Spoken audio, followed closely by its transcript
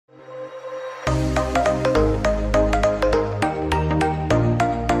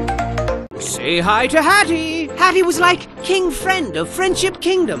Say hi to Hattie! Hattie was like king friend of Friendship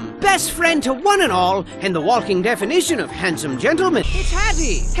Kingdom, best friend to one and all, and the walking definition of handsome gentleman. It's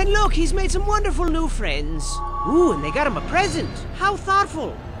Hattie! And look, he's made some wonderful new friends. Ooh, and they got him a present. How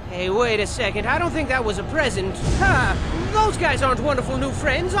thoughtful. Hey, wait a second, I don't think that was a present. Ha! Those guys aren't wonderful new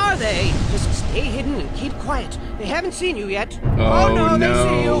friends, are they? Just stay hidden and keep quiet. They haven't seen you yet. Oh no, they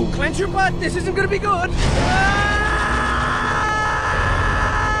see you. Clench your butt, this isn't gonna be good.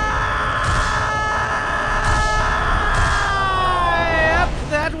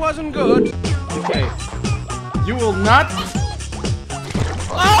 That wasn't good. Okay. You will not.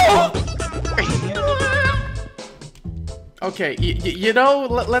 Oh! Okay, you know,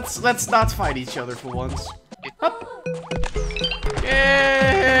 let's not fight each other for once. Up. Yay!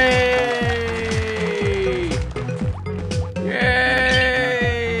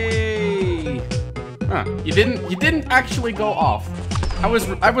 Yay! Huh? You didn't actually go off. I was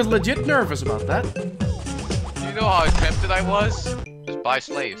legit nervous about that. You know how tempted I was? Just buy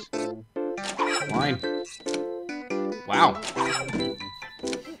slaves. Fine. Wow.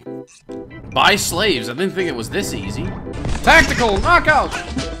 Buy slaves. I didn't think it was this easy. Tactical knockout.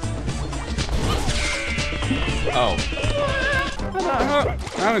 Oh.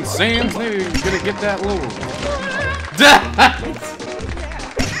 I'm in Sam's. Maybe you're gonna get that little.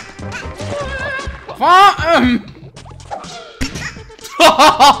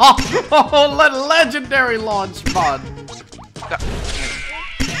 Oh, legendary launch mod.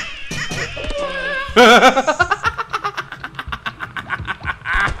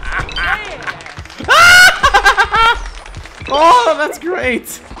 Oh, that's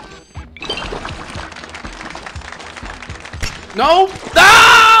great. No!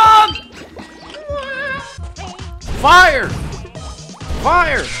 Ah! Fire!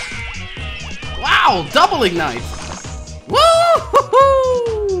 Fire! Wow, double ignite! Woo!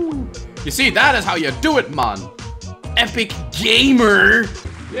 You see, that is how you do it, man. Epic gamer!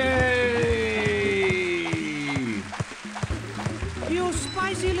 Yay! You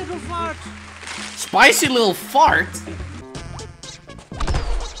spicy little fart! Spicy little fart?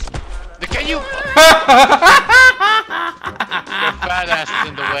 Can you? Your fat ass is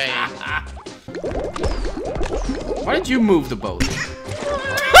in the way. Why did you move the boat?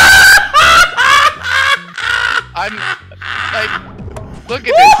 I'm like, look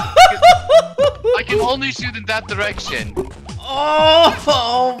at this. I can only shoot in that direction.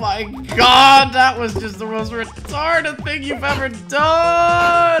 Oh my god, that was just the most retarded thing you've ever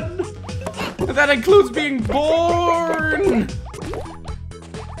done! And that includes being born!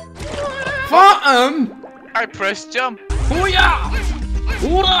 I pressed jump. Hoo-yah!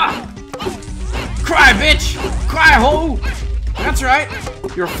 Hoorah! Cry, bitch! Cry, hoe! That's right.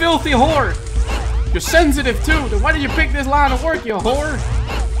 You're a filthy whore. You're sensitive, too. Then why did you pick this line of work, you whore?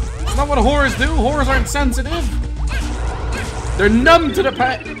 It's not what whores do. Whores aren't sensitive. They're numb to the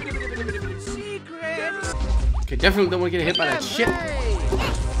pain. Okay, definitely don't want to get hit by that shit.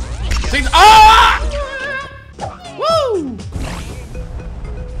 Things. Ah! Woo!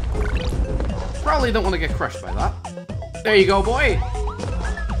 Probably don't want to get crushed by that. There you go, boy.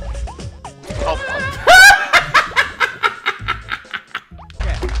 Oh.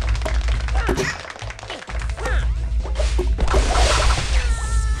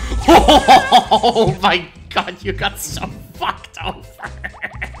 Oh my god, you got so fucked over.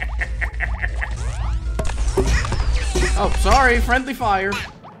 Oh, sorry, friendly fire.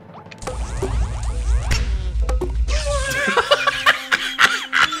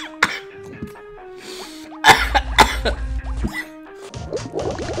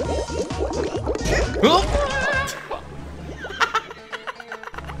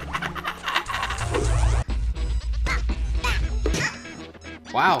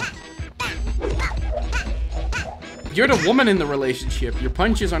 Wow. You're the woman in the relationship. Your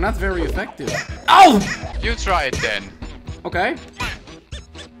punches are not very effective. Oh! You try it then. Okay.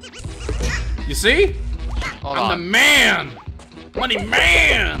 You see? I'm the man! Money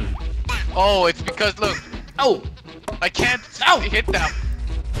man! Oh, it's because, look. Oh! I can't hit that.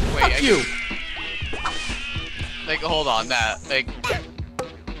 Wait, Fuck you! Like, hold on, like,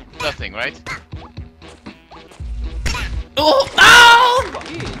 nothing, right? Oh! Oh!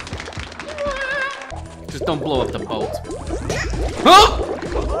 Just don't blow up the boat. Huh?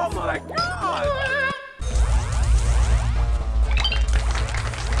 Oh my god!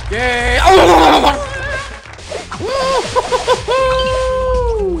 Yay! Oh!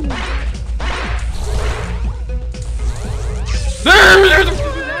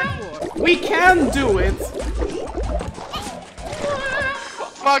 We can do it!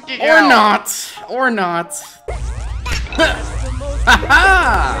 Fucking Or hell. not! Or not!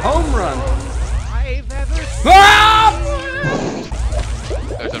 Haha! Home run! Ah!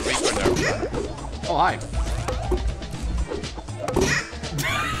 There's a Reaper there. Oh, hi.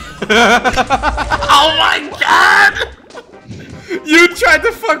 Oh my god! You tried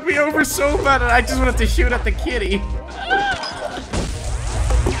to fuck me over so bad and I just wanted to shoot at the kitty.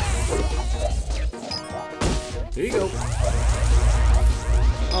 Here you go.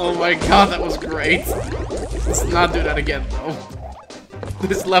 Oh my god, that was great. Let's not do that again, though.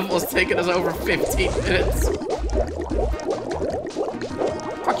 This level has taken us over 15 minutes.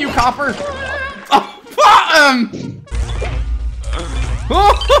 Fuck you, Copper!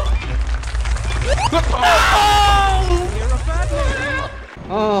 Oh,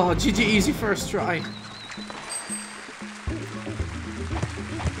 oh, GG easy first try.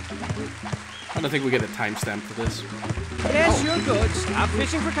 I don't think we get a timestamp for this. Yes, you're good. Stop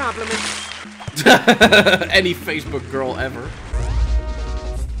fishing for compliments. Any Facebook girl ever.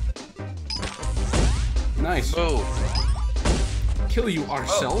 Nice. Oh. Kill you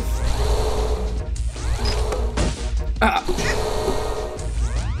ourself. Ah.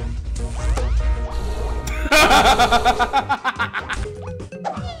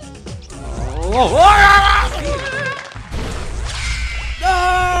 Oh.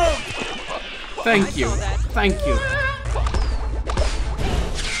 No! Thank you. Thank you.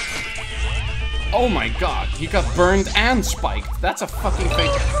 Oh my god, he got burned and spiked. That's a fucking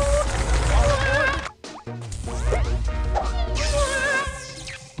fake.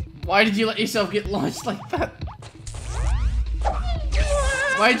 Why did you let yourself get launched like that?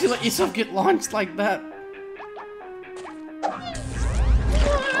 Why did you let yourself get launched like that?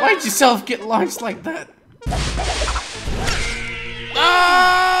 Why did yourself get launched like that?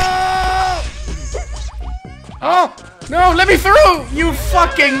 Oh! Oh! No, let me through! You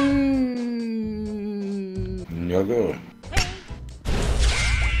fucking...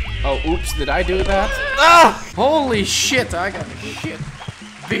 Oh, oops, did I do that? Ah! Holy shit, I got shit.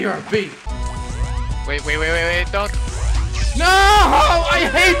 BRB. Wait, don't. No! I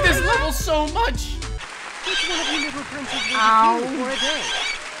hate this level so much! Which one of you little princes will you for a day?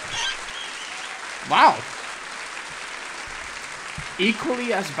 Wow.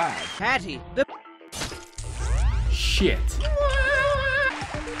 Equally as bad. Patty, the... Shit.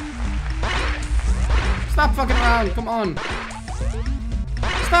 Stop fucking around, come on.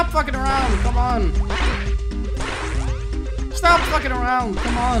 Stop fucking around, come on. Stop fucking around,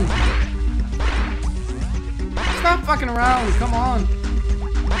 come on. Stop fucking around, come on.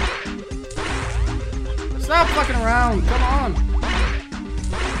 Stop fucking around, come on.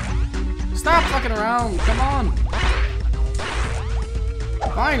 Stop fucking around, come on.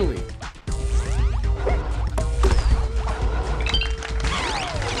 Finally.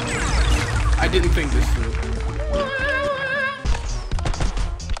 I didn't think this through.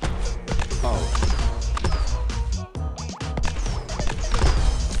 Oh.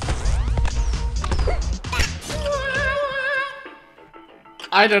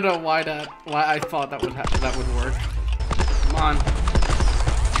 I don't know why I thought that would work. Come on.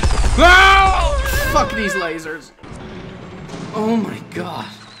 No! Fuck these lasers. Oh my god.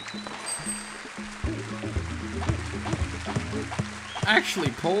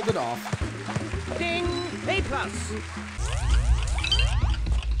 Actually pulled it off. Ding! A+.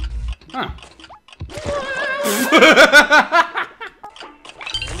 Huh.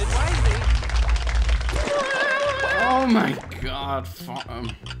 Oh my god.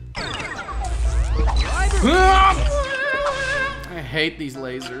 I hate these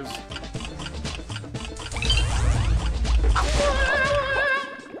lasers.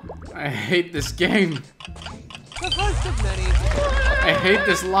 I hate this game. The first of many. I hate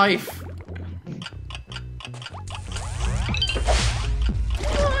this life.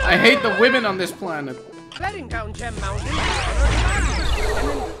 I hate the women on this planet. Bedding down Gem Mountain.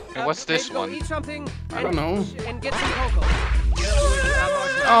 And what's this one? Eat something. I don't know. And get some cocoa.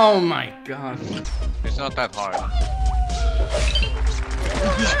 Oh my god. It's not that hard.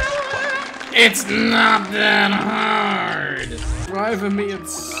 It's not that hard. Driving me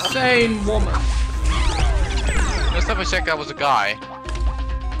insane, woman. Last time I checked, I was a guy.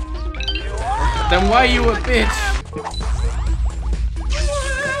 Then why you a bitch?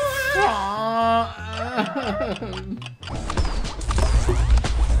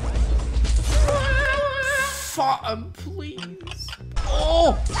 Please.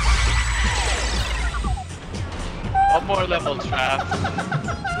 Oh! One more level, Trav.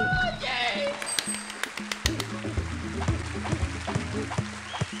 Yay!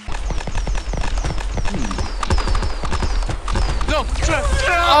 No, Trav!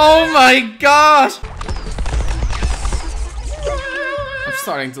 Oh my gosh! I'm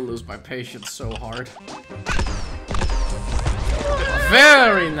starting to lose my patience so hard.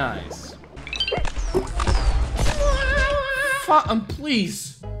 Very nice.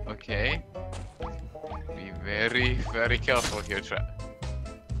 Please. Okay. Be very, very careful here, Trap.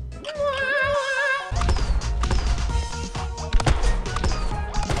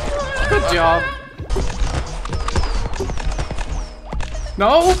 Good job.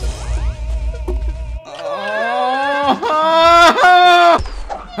 No.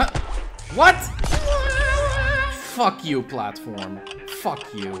 What? Fuck you, platform.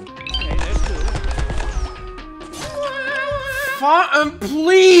 Fuck you.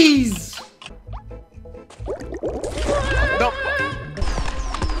 Please. No.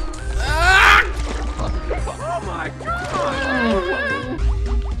 Oh my god!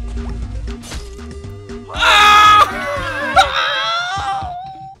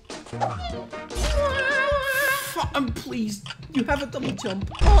 Please, you have a double jump.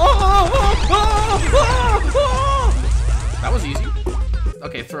 That was easy.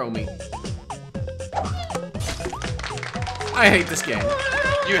 Okay, throw me. I hate this game.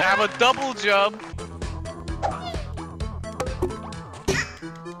 You have a double jump.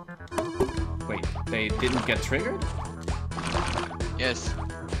 Wait, they didn't get triggered? Yes.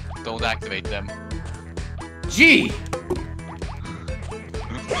 Don't activate them. Gee!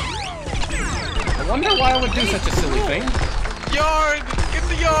 I wonder why I would do such a silly thing. Yarn! Get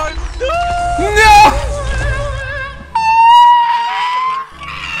the yarn! No!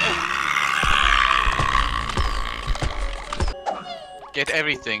 Get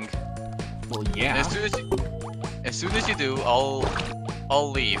everything. Well, yeah. As soon as you do,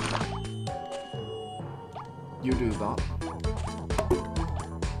 I'll leave. You do that.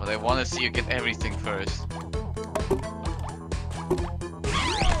 But I want to see you get everything first.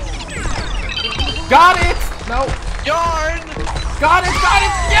 Got it! No. Yarn! Got it! Got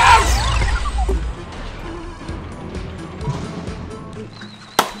it! Yes!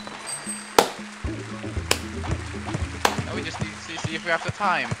 Now we just need to see if we have the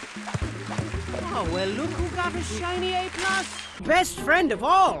time. Oh, well, look who got a shiny A+. Best friend of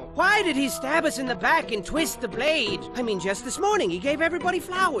all. Why did he stab us in the back and twist the blade? I mean, just this morning he gave everybody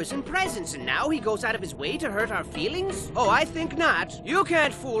flowers and presents, and now he goes out of his way to hurt our feelings? Oh, I think not. You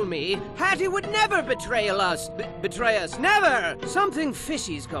can't fool me. Hattie would never betray us. Betray us. Never! Something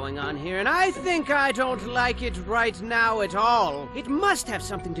fishy's going on here, and I think I don't like it right now at all. It must have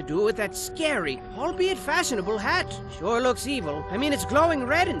something to do with that scary, albeit fashionable hat. Sure looks evil. I mean, it's glowing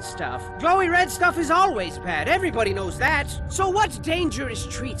red and stuff. Glowy red stuff is always bad. Everybody knows that. So what dangerous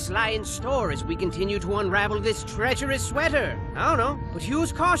treats lie in store as we continue to unravel this treacherous sweater? I don't know, but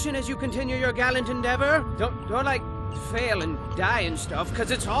use caution as you continue your gallant endeavor. Don't like, fail and die and stuff,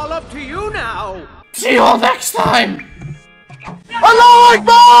 because it's all up to you now. See you all next time!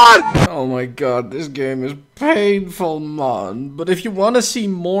 Oh my god, this game is painful, man. But if you want to see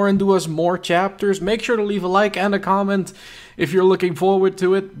more and do us more chapters, make sure to leave a like and a comment if you're looking forward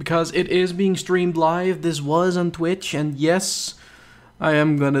to it, because it is being streamed live. This was on Twitch, and yes, I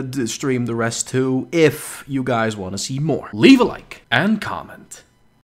am gonna stream the rest too if you guys want to see more. Leave a like and comment.